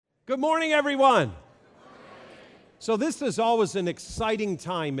Good morning, everyone. So this is always an exciting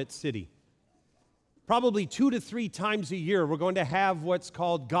time at City. Probably 2 to 3 times a year, we're going to have what's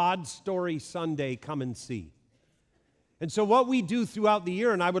called God Story Sunday, Come and See. And so what we do throughout the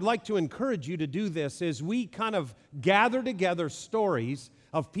year, and I would like to encourage you to do this, is we kind of gather together stories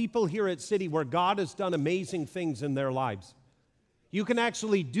of people here at City where God has done amazing things in their lives. You can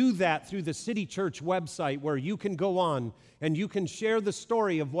actually do that through the City Church website, where you can go on and you can share the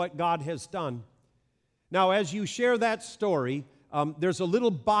story of what God has done. Now, as you share that story, there's a little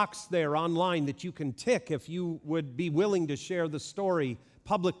box there online that you can tick if you would be willing to share the story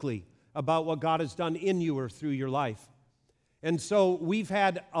publicly about what God has done in you or through your life. And so we've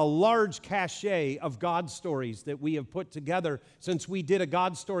had a large cachet of God stories that we have put together since we did a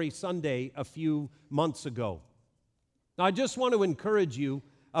God Story Sunday a few months ago. Now, I just want to encourage you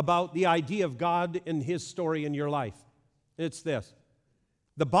about the idea of God and His story in your life. It's this.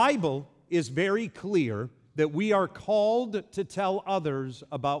 The Bible is very clear that we are called to tell others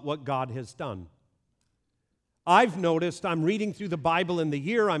about what God has done. I've noticed, I'm reading through the Bible in the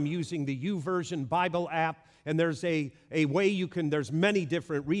year, I'm using the YouVersion Bible app, and there's a way you can, there's many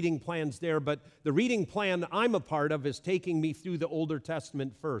different reading plans there, but the reading plan I'm a part of is taking me through the Older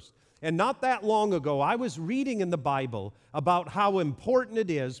Testament first. And not that long ago, I was reading in the Bible about how important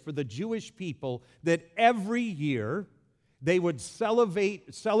it is for the Jewish people that every year they would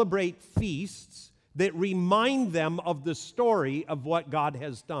celebrate feasts that remind them of the story of what God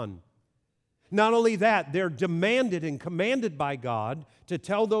has done. Not only that, they're demanded and commanded by God to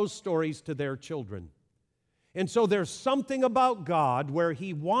tell those stories to their children. And so there's something about God where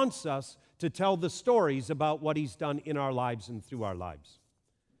He wants us to tell the stories about what He's done in our lives and through our lives.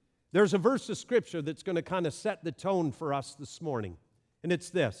 There's a verse of Scripture that's going to kind of set the tone for us this morning, and it's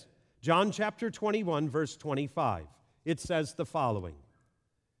this. John chapter 21, verse 25. It says the following.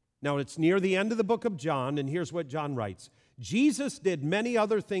 Now, it's near the end of the book of John, and here's what John writes. Jesus did many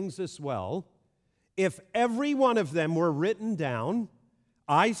other things as well. If every one of them were written down,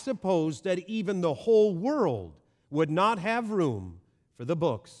 I suppose that even the whole world would not have room for the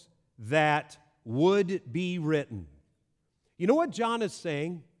books that would be written. You know what John is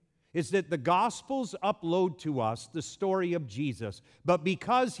saying? Is that the Gospels upload to us the story of Jesus, but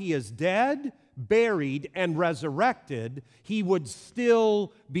because He is dead, buried, and resurrected, He would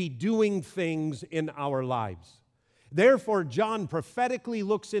still be doing things in our lives. Therefore, John prophetically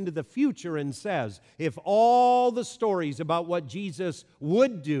looks into the future and says, if all the stories about what Jesus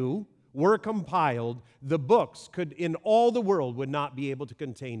would do were compiled, the books in all the world would not be able to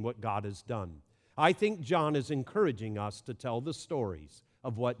contain what God has done. I think John is encouraging us to tell the stories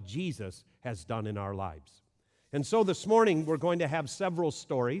of what Jesus has done in our lives. And so this morning, we're going to have several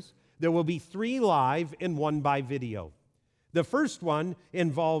stories. There will be 3 live and 1 by video. The first one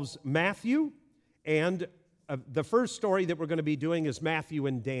involves Matthew, and the first story that we're going to be doing is Matthew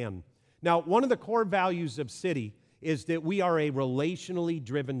and Dan. Now, one of the core values of City is that we are a relationally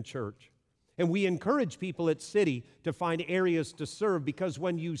driven church. And we encourage people at City to find areas to serve, because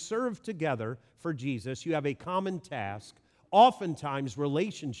when you serve together for Jesus, you have a common task. Oftentimes,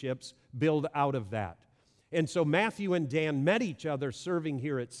 relationships build out of that. And so Matthew and Dan met each other serving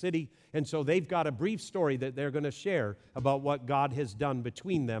here at City, and so they've got a brief story that they're going to share about what God has done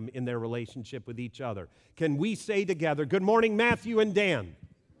between them in their relationship with each other. Can we say together, good morning, Matthew and Dan?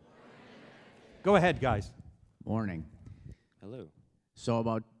 Go ahead, guys. Morning. Hello. So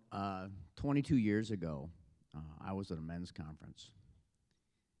about 22 years ago, I was at a men's conference,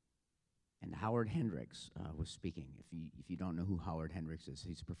 and Howard Hendricks was speaking. If you don't know who Howard Hendricks is,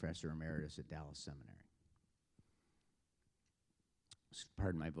 he's a professor emeritus at Dallas Seminary.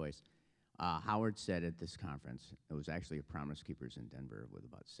 Pardon my voice. Howard said at this conference, it was actually a Promise Keepers in Denver with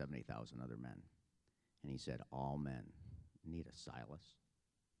about 70,000 other men, and he said, all men need a Silas,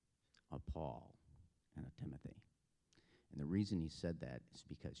 a Paul, and a Timothy. And the reason he said that is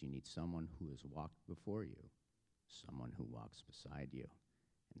because you need someone who has walked before you, someone who walks beside you,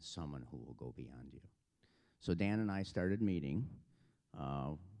 and someone who will go beyond you. So Dan and I started meeting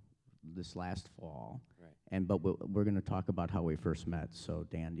this last fall, right. But we're going to talk about how we first met. So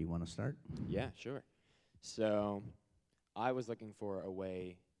Dan, do you want to start? Yeah, sure. So I was looking for a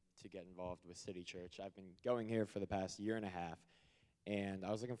way to get involved with City Church. I've been going here for the past year and a half, and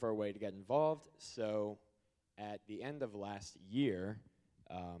I was looking for a way to get involved. So at the end of last year,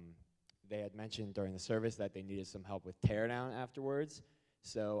 they had mentioned during the service that they needed some help with teardown afterwards.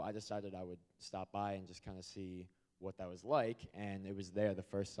 So I decided I would stop by and just kind of see what that was like. And it was there the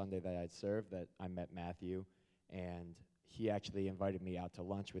first Sunday that I'd served that I met Matthew. And he actually invited me out to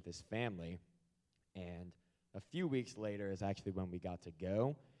lunch with his family. And a few weeks later is actually when we got to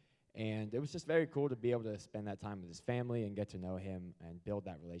go. And it was just very cool to be able to spend that time with his family and get to know him and build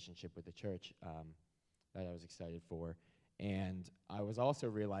that relationship with the church that I was excited for. And I was also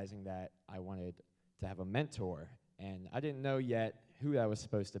realizing that I wanted to have a mentor. And I didn't know yet who that was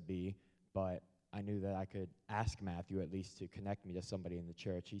supposed to be, but I knew that I could ask Matthew at least to connect me to somebody in the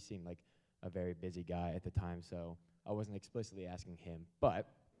church. He seemed like a very busy guy at the time, so I wasn't explicitly asking him. But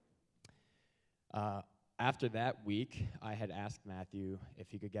after that week, I had asked Matthew if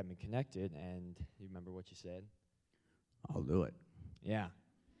he could get me connected, and you remember what you said? I'll do it. Yeah,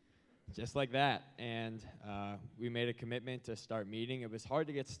 just like that. And we made a commitment to start meeting. It was hard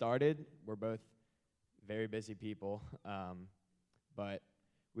to get started. We're both very busy people, but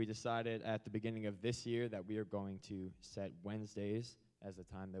we decided at the beginning of this year that we are going to set Wednesdays as the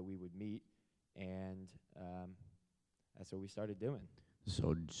time that we would meet, and that's what we started doing.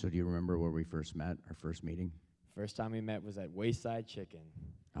 So do you remember where we first met, our first meeting? First time we met was at Wayside Chicken.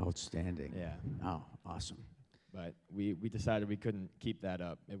 Outstanding. Yeah. Oh, awesome. But we decided we couldn't keep that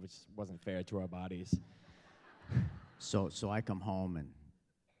up. It wasn't fair to our bodies. So I come home and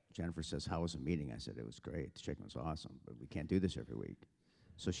Jennifer says, "How was the meeting?" I said, "It was great. The chicken was awesome, but we can't do this every week."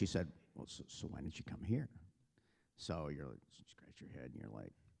 So she said, "Well, so why didn't you come here?" So you scratch your head and you're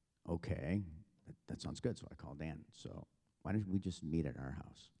like, "Okay, that sounds good." So I called Dan. So why don't we just meet at our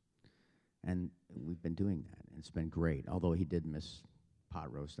house? And we've been doing that, and it's been great. Although he did miss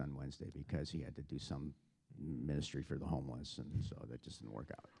pot roast on Wednesday because he had to do some ministry for the homeless, and so that just didn't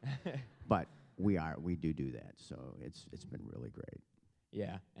work out. But we do that, so it's been really great.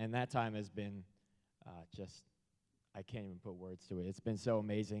 Yeah, and that time has been just, I can't even put words to it. It's been so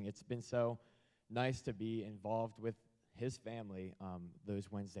amazing. It's been so nice to be involved with his family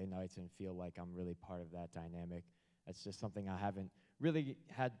those Wednesday nights and feel like I'm really part of that dynamic. That's just something I haven't really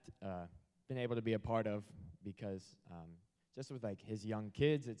had been able to be a part of because just with like his young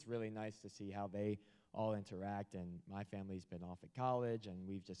kids, it's really nice to see how they all interact, and my family's been off at college, and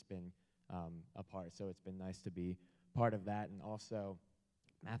we've just been apart, so it's been nice to be part of that. And also,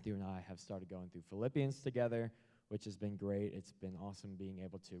 Matthew and I have started going through Philippians together, which has been great. It's been awesome being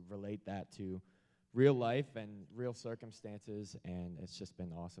able to relate that to real life and real circumstances, and it's just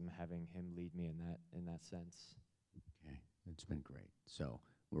been awesome having him lead me in that sense. Okay, it's been great. So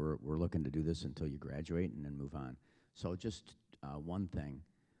we're looking to do this until you graduate and then move on. So just one thing.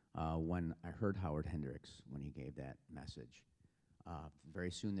 When I heard Howard Hendricks, when he gave that message, very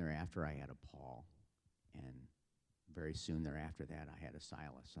soon thereafter I had a Paul, and very soon thereafter that I had a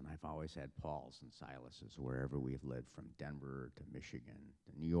Silas, and I've always had Pauls and Silases wherever we've lived, from Denver to Michigan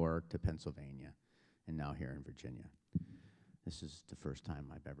to New York to Pennsylvania, and now here in Virginia. This is the first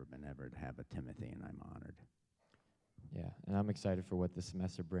time I've ever been to have a Timothy, and I'm honored. Yeah, and I'm excited for what this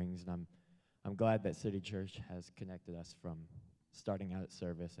semester brings, and I'm glad that City Church has connected us from starting out at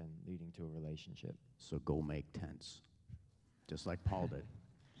service and leading to a relationship. So go make tents, just like Paul did.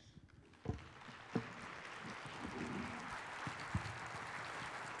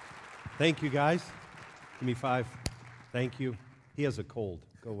 Thank you, guys. Give me 5. Thank you. He has a cold.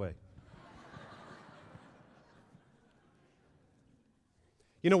 Go away.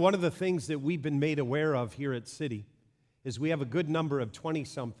 You know, one of the things that we've been made aware of here at City is we have a good number of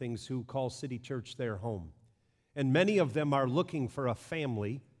 20-somethings who call City Church their home. And many of them are looking for a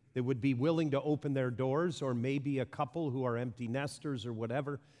family that would be willing to open their doors, or maybe a couple who are empty nesters or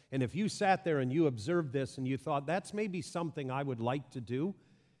whatever. And if you sat there and you observed this and you thought, that's maybe something I would like to do,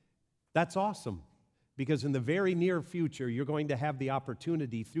 that's awesome. Because in the very near future, you're going to have the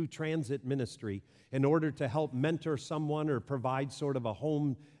opportunity through transit ministry in order to help mentor someone or provide sort of a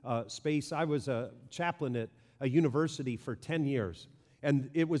home space. I was a chaplain at a university for 10 years. And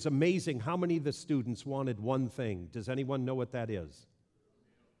it was amazing how many of the students wanted one thing. Does anyone know what that is?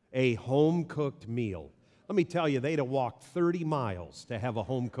 A home-cooked meal. Let me tell you, they'd have walked 30 miles to have a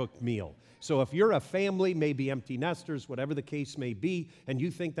home-cooked meal. So if you're a family, maybe empty nesters, whatever the case may be, and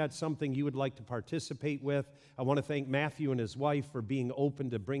you think that's something you would like to participate with, I want to thank Matthew and his wife for being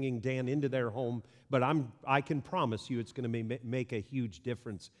open to bringing Dan into their home. But I can promise you it's going to make a huge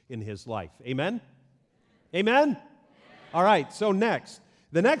difference in his life. Amen? Amen? All right, so next.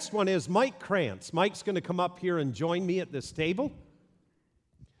 The next one is Mike Krantz. Mike's going to come up here and join me at this table.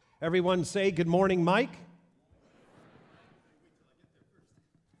 Everyone say good morning, Mike.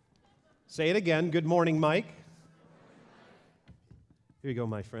 Say it again. Good morning, Mike. Here you go,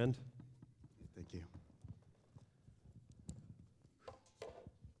 my friend. Thank you.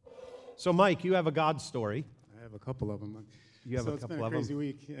 So, Mike, you have a God story. I have a couple of them. You have a couple of them. It's been a crazy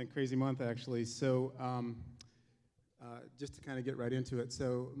week and crazy month, actually. So, just to kind of get right into it.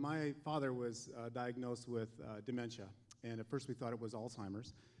 So, my father was diagnosed with dementia, and at first we thought it was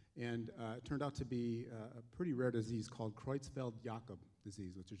Alzheimer's. And it turned out to be a pretty rare disease called Creutzfeldt-Jakob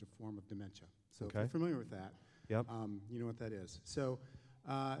disease, which is a form of dementia. So if Okay. you're familiar with that, Yep. you know what that is. So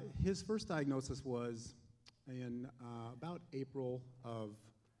his first diagnosis was in about April of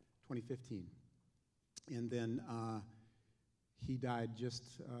 2015. And then he died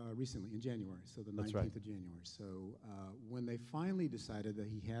just recently in January, so the 19th That's right. of January. So when they finally decided that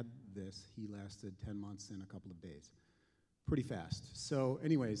he had this, he lasted 10 months and a couple of days. Pretty fast. So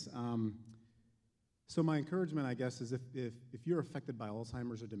anyways, so my encouragement, I guess, is if you're affected by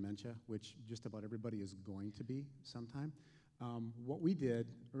Alzheimer's or dementia, which just about everybody is going to be sometime, what we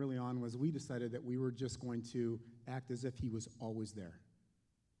did early on was we decided that we were just going to act as if he was always there.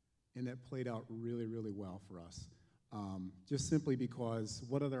 And that played out really, really well for us. Just simply because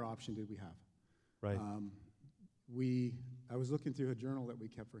what other option did we have? Right. I was looking through a journal that we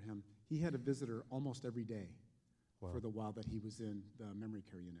kept for him. He had a visitor almost every day for the while that he was in the memory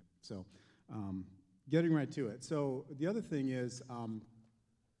care unit. So getting right to it. So the other thing is,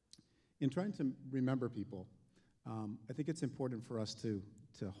 in trying to remember people, I think it's important for us to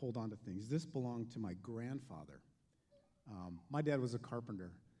hold on to things. This belonged to my grandfather. My dad was a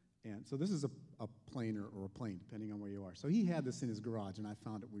carpenter. And so this is a planer or a plane, depending on where you are. So he had this in his garage, and I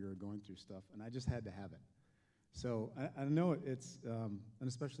found it. We were going through stuff, and I just had to have it. So I know it's, and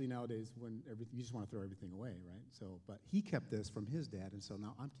especially nowadays when you just want to throw everything away, right? So, but he kept this from his dad, and so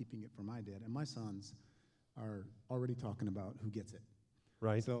now I'm keeping it from my dad, and my sons are already talking about who gets it.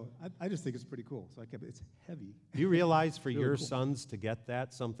 Right. So I just think it's pretty cool. So I kept it. It's heavy. Do you realize for Really your cool. sons to get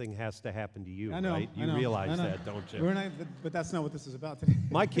that, something has to happen to you, I know. right? I You know, realize I know. that, don't you? We're not, but that's not what this is about today.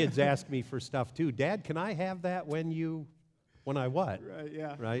 My kids ask me for stuff too. Dad, can I have that when I what? Right,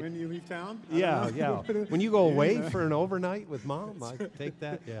 yeah. Right. When you leave town? I Yeah, don't yeah. know. When you go Yeah, away you know. for an overnight with mom, I take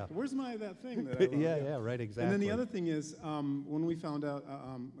that. Yeah. Where's that thing that I love? Yeah, yeah, right, exactly. And then the other thing is, when we found out,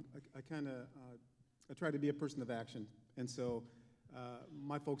 I tried to be a person of action. And so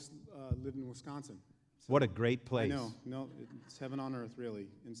my folks live in Wisconsin. So What a great place. I know. No, it's heaven on earth, really,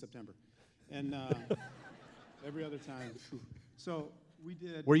 in September. And every other time. So we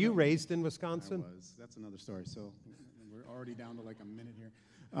did. Were you raised in I Wisconsin? was. That's another story. So we're already down to like a minute here.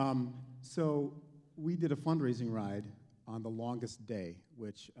 So we did a fundraising ride on the longest day,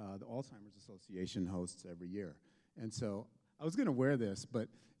 which the Alzheimer's Association hosts every year. And so I was going to wear this, but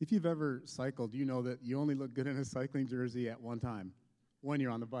if you've ever cycled, you know that you only look good in a cycling jersey at one time, when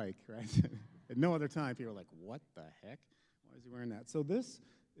you're on the bike, right? At no other time, people are like, what the heck? Why is he wearing that? So this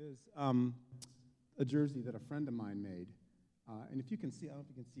is a jersey that a friend of mine made. And if you can see, I don't know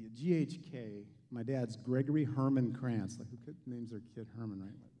if you can see it, GHK, my dad's Gregory Herman Krantz. Like, who names their kid Herman, right?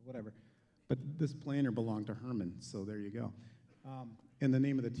 Like, whatever. But this planer belonged to Herman, so there you go. And the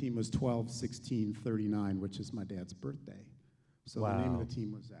name of the team was 12/16/39, which is my dad's birthday. So the name Wow. of the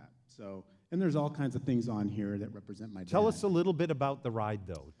team was that. So, and there's all kinds of things on here that represent my dad. Tell us a little bit about the ride,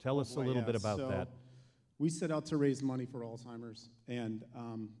 though. Tell us a Boy, little yeah. bit about So that. we set out to raise money for Alzheimer's, and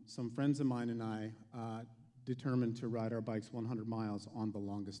some friends of mine and I determined to ride our bikes 100 miles on the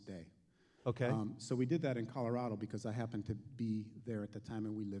longest day. Okay. So we did that in Colorado because I happened to be there at the time,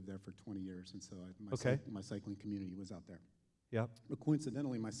 and we lived there for 20 years, and so my cycling community was out there. Yep. But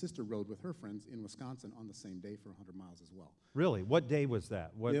coincidentally, my sister rode with her friends in Wisconsin on the same day for 100 miles as well. Really? What day was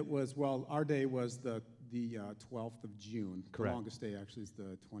that? What? It was, well, our day was the 12th of June. Correct. The longest day actually is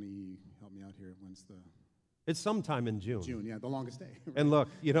the help me out here, when's the? It's sometime in June. June, yeah, the longest day. And look,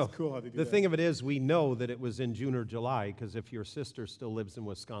 you know, It's cool how they do the that. thing of it is, we know that it was in June or July because if your sister still lives in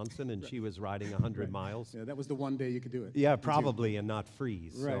Wisconsin and she was riding 100 miles, Yeah, that was the one day you could do it. yeah, in June. probably, and not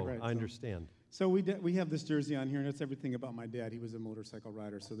freeze. Right, so right, I so- understand. So we have this jersey on here, and it's everything about my dad. He was a motorcycle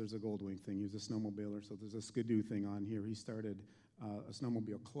rider, so there's a Goldwing thing. He was a snowmobiler, so there's a Skidoo thing on here. He started a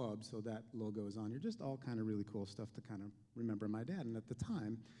snowmobile club, so that logo is on here. Just all kind of really cool stuff to kind of remember my dad. And at the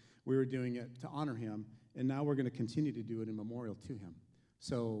time, we were doing it to honor him, and now we're going to continue to do it in memorial to him.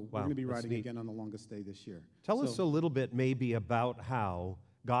 So we're Wow, going to be that's riding neat. again on the longest day this year. Tell So- us a little bit maybe about how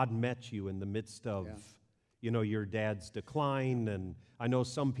God met you in the midst of, Yeah. you know, your dad's decline. And I know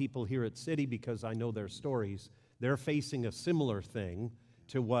some people here at City, because I know their stories, they're facing a similar thing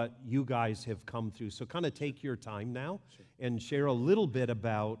to what you guys have come through. So kind of take your time now and share a little bit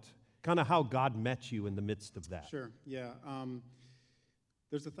about kind of how God met you in the midst of that. Sure, yeah.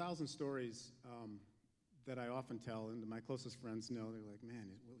 There's 1,000 stories that I often tell, and my closest friends know. They're like,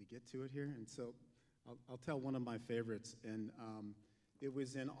 man, will we get to it here? And so I'll tell one of my favorites, and it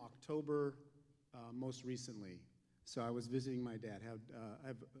was in October most recently. So I was visiting my dad. I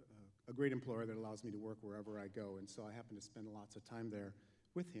have a great employer that allows me to work wherever I go, and so I happened to spend lots of time there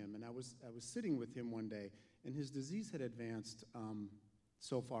with him. And I was sitting with him one day, and his disease had advanced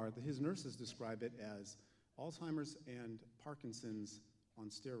so far, his nurses describe it as Alzheimer's and Parkinson's on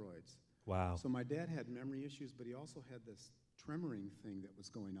steroids. Wow. So my dad had memory issues, but he also had this tremoring thing that was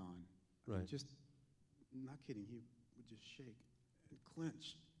going on. I mean, Right. just, not kidding, he would just shake and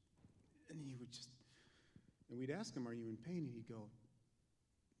clench. And he would just, and we'd ask him, are you in pain? And he'd go,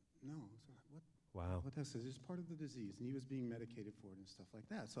 no. So what? Wow. What that says, it's part of the disease. And he was being medicated for it and stuff like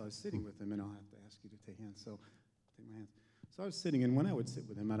that. So I was sitting with him, and I'll have to ask you to take hands. So take my hands. So I was sitting, and when I would sit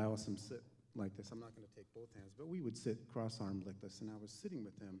with him, I'd always sit like this. I'm not going to take both hands, but we would sit cross-armed like this. And I was sitting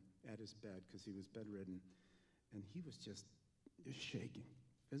with him at his bed because he was bedridden. And he was just shaking,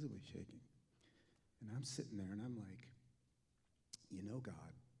 visibly shaking. And I'm sitting there, and I'm like, you know,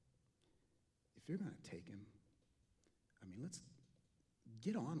 God, if you're going to take him, I mean, let's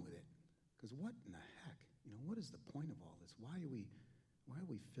get on with it. Because what in the heck? You know, what is the point of all this? Why are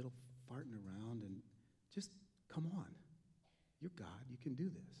we fiddle farting around? And just come on. You're God. You can do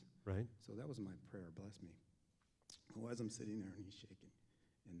this. Right. So that was my prayer. Bless me. Well, as I'm sitting there and he's shaking,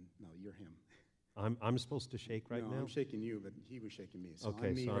 and no, you're him. I'm supposed to shake right no, now? I'm shaking you, but he was shaking me. So Okay,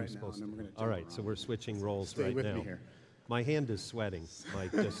 I'm me so right I'm supposed now, and to. then we're gonna All jump right, so around. we're switching roles Stay right with now. me here. My hand is sweating,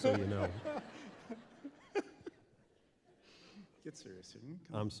 Mike, just so you know. Get serious here.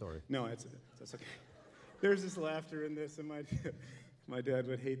 Come on. I'm sorry. No, that's okay. There's this laughter in this, and my dad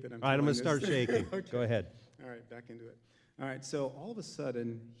would hate that I'm All right, I'm going telling to start this. shaking. Okay. Go ahead. All right, back into it. All right, so all of a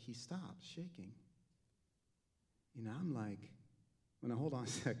sudden, he stops shaking. You know, I'm like, well, now hold on a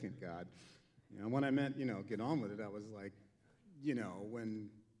second, God. You know, when I meant, you know, get on with it, I was like, you know, when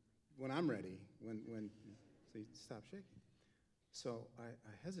I'm ready, so he stopped shaking. So I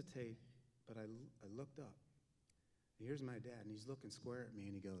hesitate, but I looked up. And here's my dad, and he's looking square at me,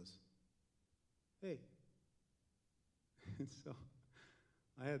 and he goes, hey. And so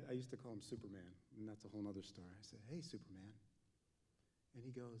I used to call him Superman, and that's a whole other story. I said, hey, Superman. And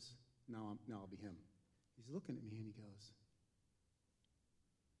he goes, no, I'll be him. He's looking at me, and he goes,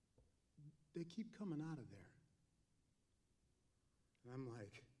 they keep coming out of there. And I'm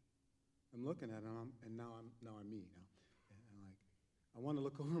like, I'm looking at him, and now I'm me now. And I'm like, I want to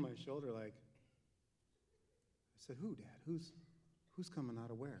look over my shoulder like, I said, who, Dad? Who's coming out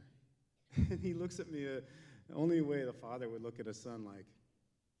of where? And he looks at me the only way the father would look at a son, like,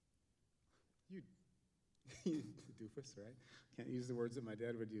 you doofus, right? Can't use the words that my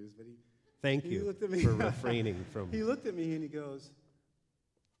dad would use, but Thank he you looked at me. for refraining from. He looked at me and he goes,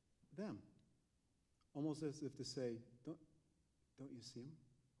 them. Almost as if to say, don't you see him?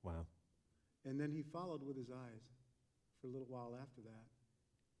 Wow. And then he followed with his eyes for a little while after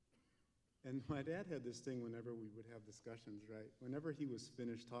that. And my dad had this thing whenever we would have discussions, right? Whenever he was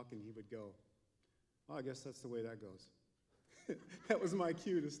finished talking, he would go, oh, I guess that's the way that goes. That was my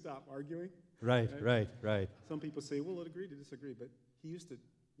cue to stop arguing. Right. Some people say, well, agree to disagree, but he used to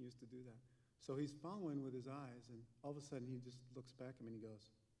do that. So he's following with his eyes, and all of a sudden he just looks back at me and he goes,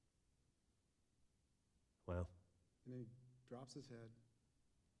 Wow. and then he drops his head,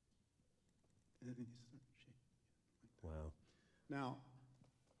 and then he starts shaking. Wow. Now,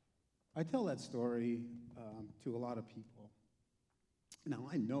 I tell that story to a lot of people. Now,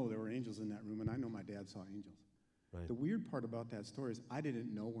 I know there were angels in that room, and I know my dad saw angels. Right. The weird part about that story is I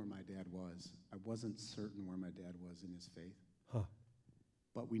didn't know where my dad was. I wasn't certain where my dad was in his faith. Huh.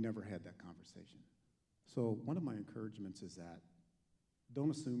 But we never had that conversation. So one of my encouragements is that don't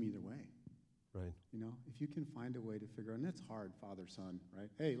assume either way. Right. You know, if you can find a way to figure out, and it's hard, father-son, right?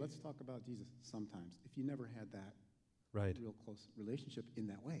 Hey, let's talk about Jesus sometimes. If you never had that Right. real close relationship in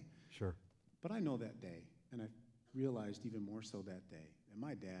that way. Sure. But I know that day, and I realized even more so that day, that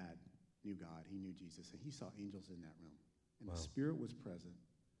my dad knew God, he knew Jesus, and he saw angels in that room. And Wow. the Spirit was present,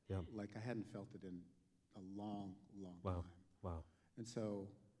 Yeah. like I hadn't felt it in a long, long Wow. time. Wow. And so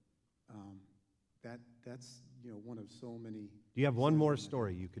that's, you know, one of so many. Do you have one more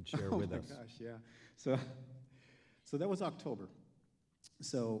story you could share with us? Oh my gosh, yeah. So that was October.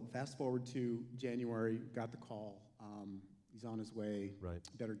 So fast forward to January, got the call. He's on his way. Right.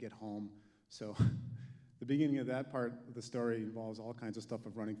 Better get home. So the beginning of that part of the story involves all kinds of stuff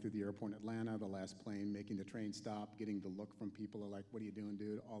of running through the airport in Atlanta, the last plane, making the train stop, getting the look from people like, what are you doing,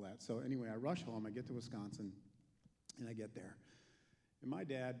 dude? All that. So anyway, I rush home. I get to Wisconsin, and I get there. And my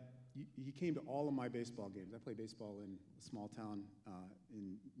dad, he came to all of my baseball games. I play baseball in a small town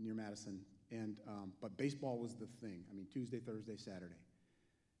near Madison, and but baseball was the thing. I mean, Tuesday, Thursday, Saturday.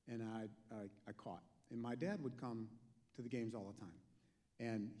 And I caught. And my dad would come to the games all the time.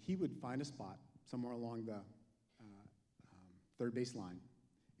 And he would find a spot somewhere along the third base line.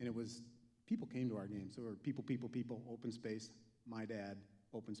 And it was, people came to our games. So there were people, open space, my dad,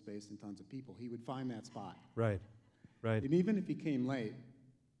 open space, and tons of people. He would find that spot. Right. Right. And even if he came late,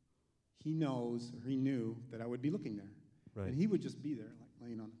 he knows, or he knew, that I would be looking there. Right. And he would just be there, like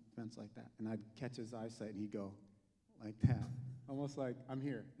laying on the fence like that. And I'd catch his eyesight, and he'd go like that, almost like, I'm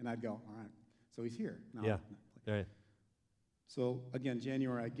here. And I'd go, all right, so he's here. Now Yeah. Right. So again,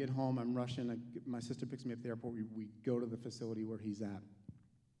 January, I get home, I'm rushing. My sister picks me up at the airport. We go to the facility where he's at.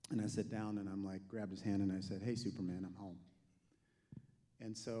 And I sit down, and I'm like, grabbed his hand, and I said, hey, Superman, I'm home.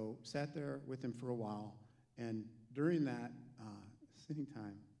 And so sat there with him for a while. And during that sitting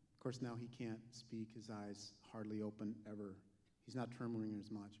time, of course, now he can't speak. His eyes hardly open ever. He's not trembling as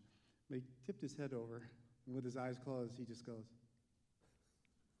much. But he tipped his head over, and with his eyes closed, he just goes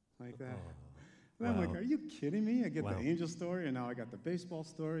like that. And I'm like, are you kidding me? I get the angel story, and now I got the baseball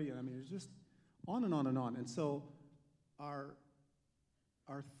story. And I mean, it's just on and on and on. And so our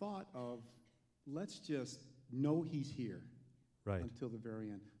thought of, let's just know he's here until the very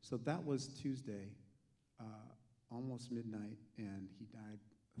end. So that was Tuesday, almost midnight, and he died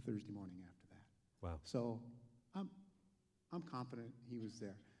Thursday morning after that. Wow. So I'm confident he was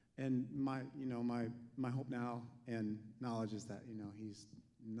there. And my hope now and knowledge is that, he's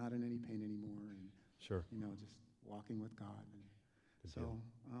not in any pain anymore, and just walking with God. And so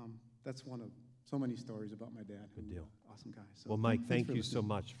that's one of so many stories about my dad. Good deal. Awesome guy. So well, Mike, thank you listening. so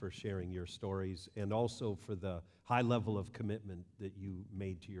much for sharing your stories and also for the high level of commitment that you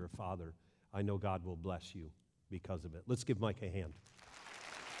made to your father. I know God will bless you because of it. Let's give Mike a hand.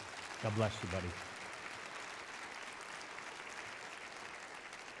 God bless you, buddy.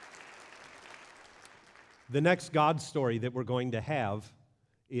 The next God story that we're going to have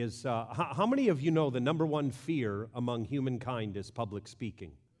is, how many of you know the number one fear among humankind is public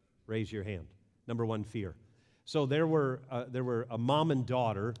speaking? Raise your hand. Number one fear. So there were a mom and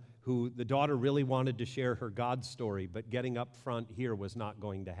daughter who the daughter really wanted to share her God story, but getting up front here was not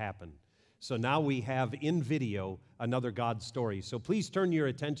going to happen. So now we have in video another God story. So please turn your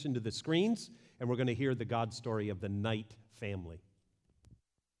attention to the screens, and we're going to hear the God story of the Knight family.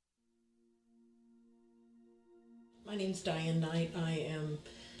 My name's Diane Knight. I am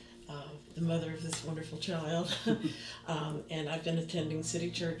the mother of this wonderful child, and I've been attending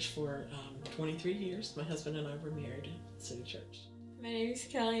City Church for 23 years. My husband and I were married at City Church. My name is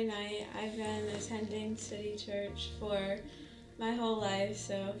Kelly Knight. I've been attending City Church for my whole life,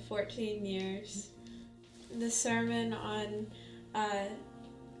 so 14 years. The sermon on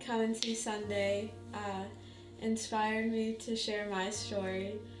Come and See Sunday inspired me to share my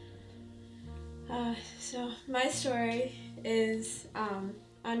story. So my story is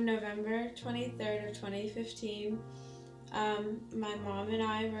on November 23rd of 2015, my mom and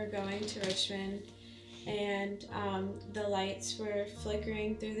I were going to Richmond, and the lights were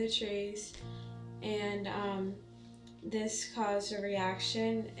flickering through the trees, and this caused a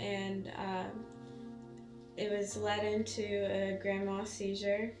reaction, and it was led into a grand mal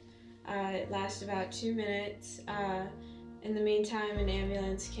seizure. It lasted about 2 minutes. In the meantime, an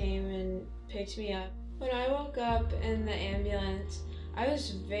ambulance came and picked me up. When I woke up in the ambulance, I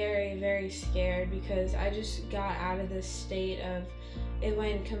was very, very scared because I just got out of this state of, it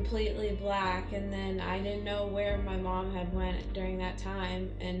went completely black, and then I didn't know where my mom had went during that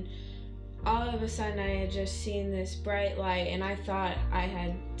time, and all of a sudden I had just seen this bright light, and I thought I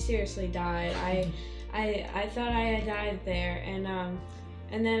had seriously died. I thought I had died there, and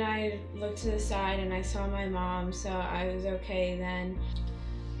then I looked to the side and I saw my mom, so I was okay then.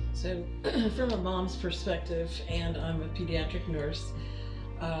 So from a mom's perspective, and I'm a pediatric nurse,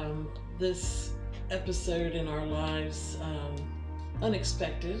 this episode in our lives,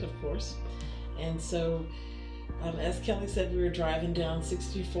 unexpected, of course. And so, as Kelly said, we were driving down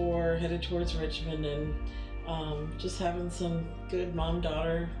 64, headed towards Richmond, and just having some good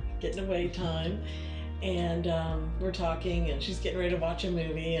mom-daughter getting away time. And we're talking, and she's getting ready to watch a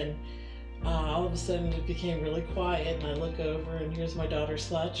movie, and all of a sudden it became really quiet, and I look over, and here's my daughter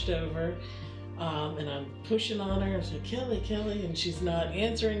slouched over, and I'm pushing on her. I said, Kelly, Kelly, and she's not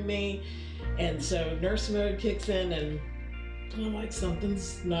answering me. And so nurse mode kicks in, and I'm like,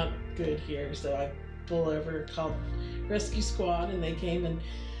 something's not good here. So I pull over, called rescue squad, and they came and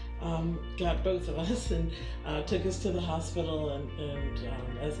got both of us and took us to the hospital. And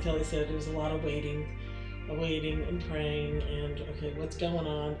as Kelly said, it was a lot of waiting and praying, and okay, what's going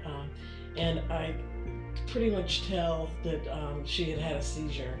on? And I pretty much tell that she had had a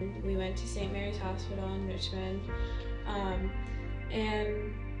seizure. We went to St. Mary's Hospital in Richmond,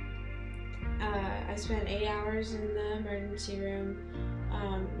 and I spent 8 hours in the emergency room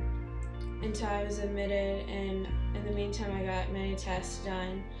until I was admitted, and in the meantime I got many tests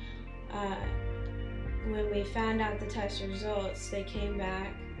done. When we found out the test results, they came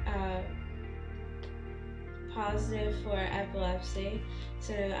back positive for epilepsy,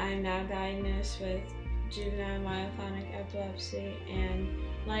 so I'm now diagnosed with juvenile myoclonic epilepsy and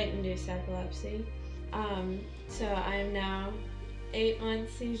light-induced epilepsy. So I'm now 8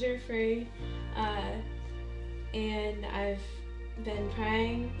 months seizure-free, and I've been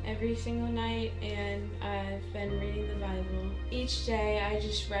praying every single night, and I've been reading the Bible. Each day I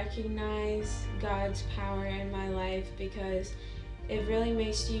just recognize God's power in my life, because it really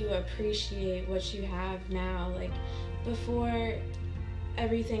makes you appreciate what you have now. Like, before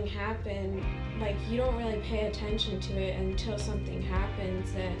everything happened, like, you don't really pay attention to it until something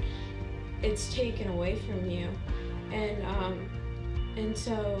happens that it's taken away from you. And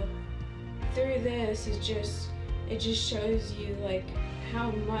so through this, it just shows you like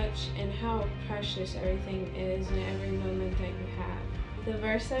how much and how precious everything is in every moment that you have. The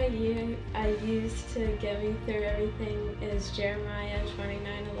verse I use to get me through everything is Jeremiah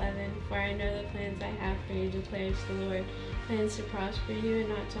 29:11. For I know the plans I have for you, declares the Lord, plans to prosper you and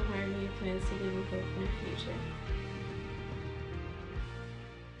not to harm you, plans to give you hope in the future.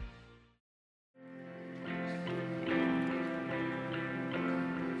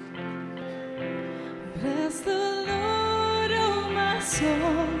 Bless the Lord, oh my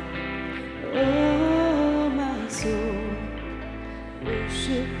soul, oh my soul,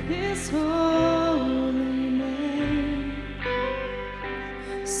 worship His holy name.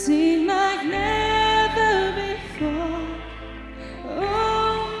 Sing like never before,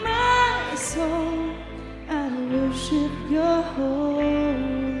 oh my soul, I worship Your holy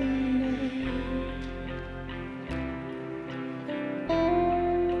name.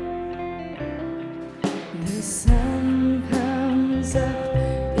 The sun comes up,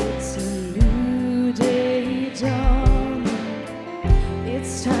 it's a new day dawning.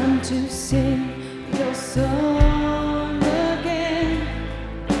 It's time to sing Your song again.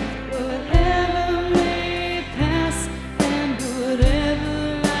 Whatever may pass and whatever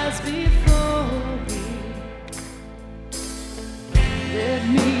lies before me, let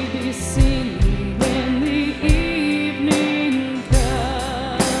me be singing when the evening comes.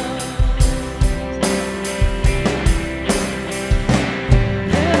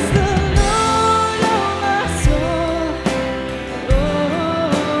 Bless the Lord, oh my soul,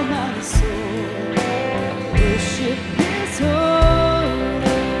 oh my soul, worship His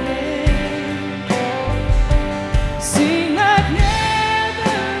holy name. Sing like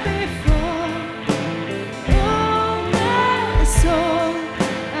never before, oh my soul,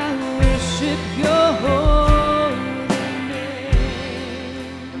 I worship Your holy name.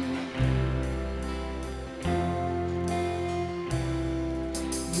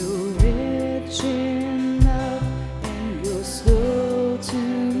 You're rich in love and You're slow to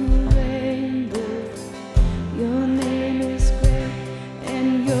anger. Your name is great and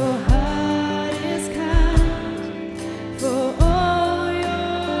Your heart is kind. For all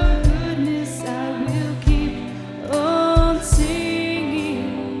Your goodness I will keep on singing.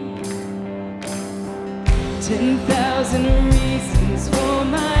 10,000 reasons for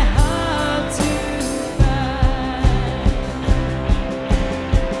my heart to find.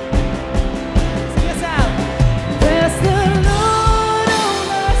 Sing us out. Bless the Lord, oh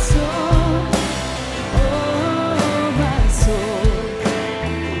my soul, oh my soul,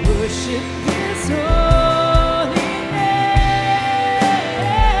 worship His holy name.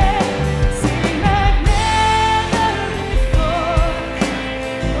 Sing like never before,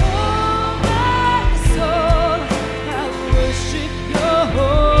 oh my soul, I worship Your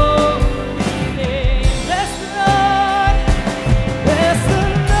holy name. Bless the Lord,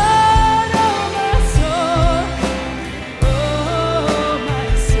 oh my soul, oh my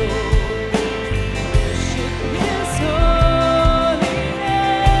soul, worship His holy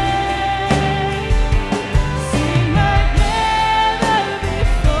name. Sing like never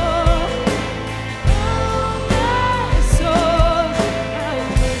before, oh my soul, I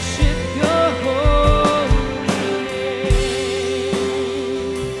worship Your holy name.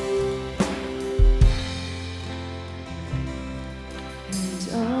 And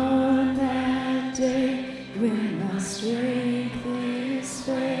on that day when my strength is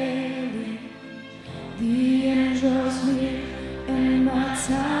failing, the end draws near and my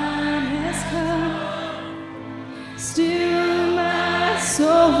time has come. Still my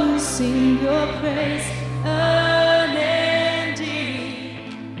soul will sing Your praise unending.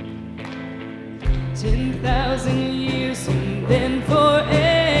 10,000 years and then forevermore.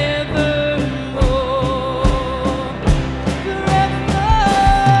 Forevermore.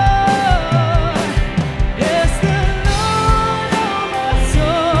 Bless the Lord, oh my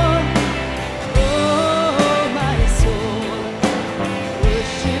soul, oh my soul,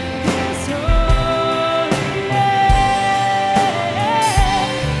 worship His holy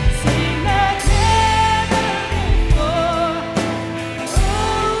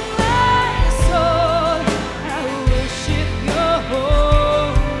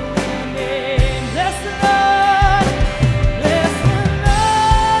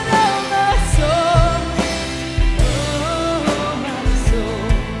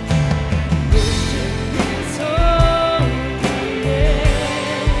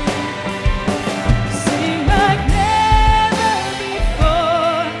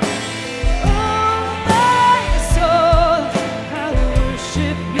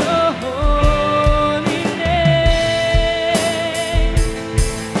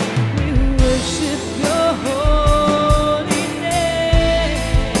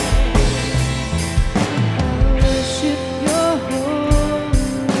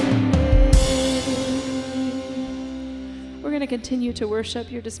continue to worship.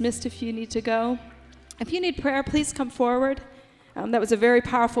 You're dismissed if you need to go. If you need prayer, please come forward. That was a very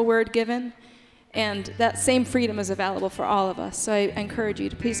powerful word given, and that same freedom is available for all of us. So I encourage you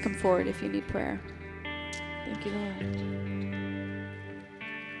to please come forward if you need prayer. Thank you, Lord.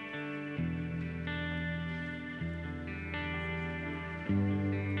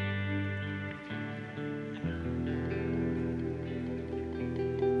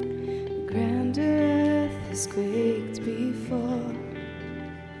 Grand earth has quaked before,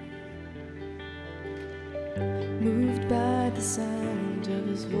 moved by the sound of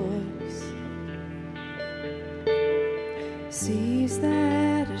his voice. Seas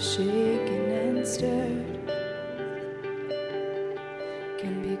that are shaken and stirred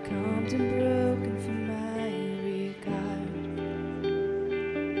can be calmed and broken for my regard.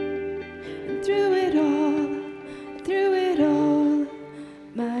 And through it all,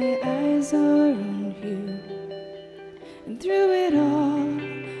 my eyes are on you. And through it all,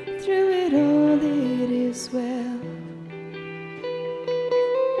 it is well.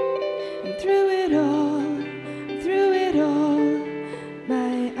 And through it all,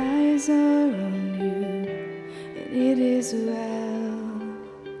 my eyes are on you. And it is well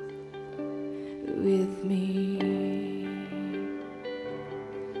with me.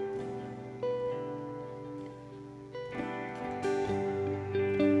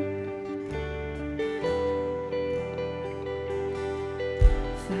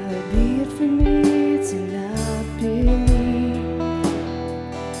 Far be it from me to not believe,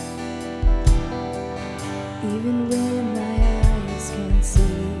 even when my eyes can't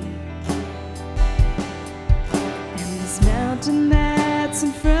see. And this mountain that's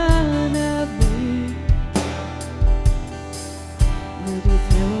in front of me will be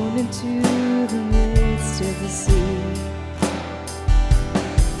thrown into the midst of the sea.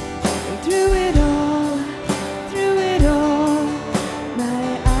 And through it all, my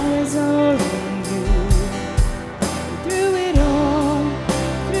eyes are on you. And through it all,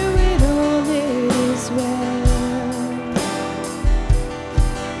 it is well.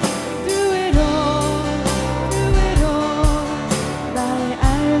 Through it all, my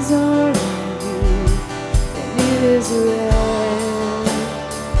eyes are on you. And it is well.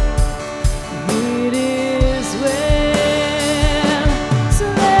 It is well. So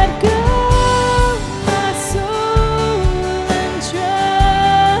let go, my soul, and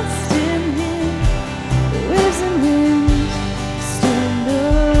trust in Him. The waves and winds still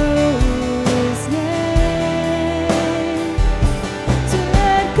know His name. So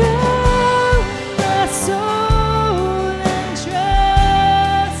let go, my soul, and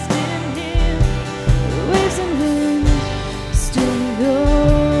trust in Him. The waves and winds still know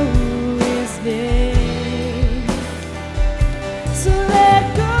His name. So let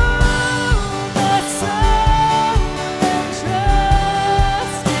go, my soul, and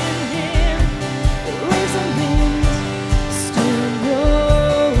trust in Him. The waves and winds still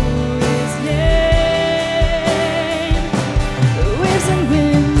know His name. The waves and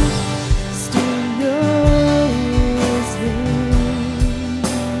winds still know His name.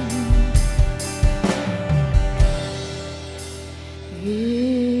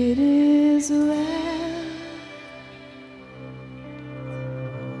 It is well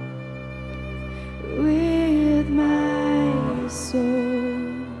with my soul.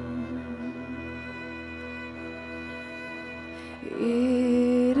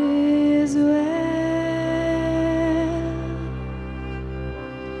 It is well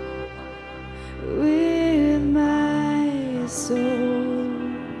with my soul.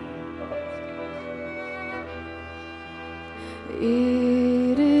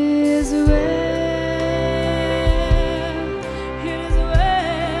 It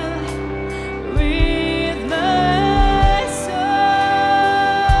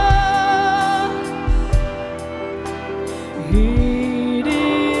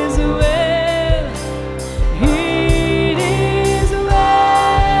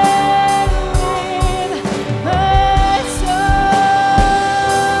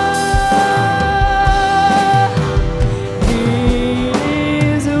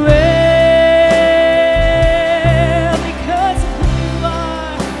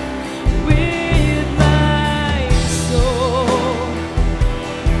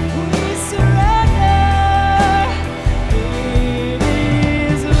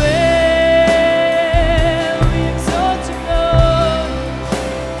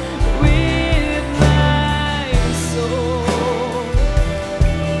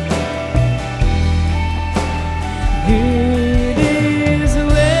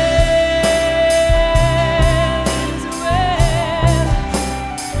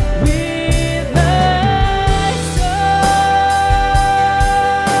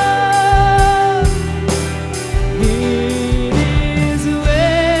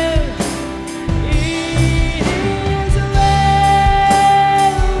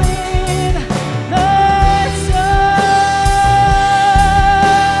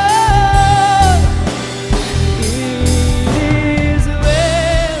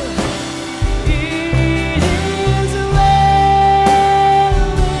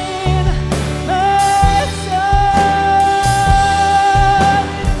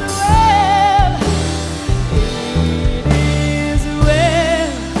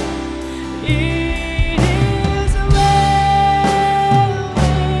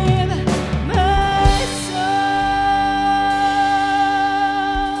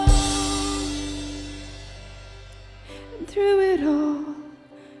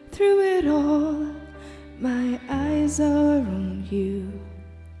it all, my eyes are on you.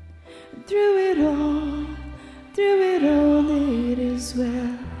 Through it all, it is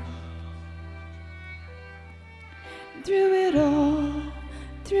well. Through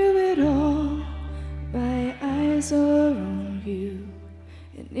it all, my eyes are on you,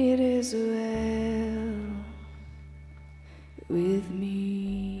 and it is well with me.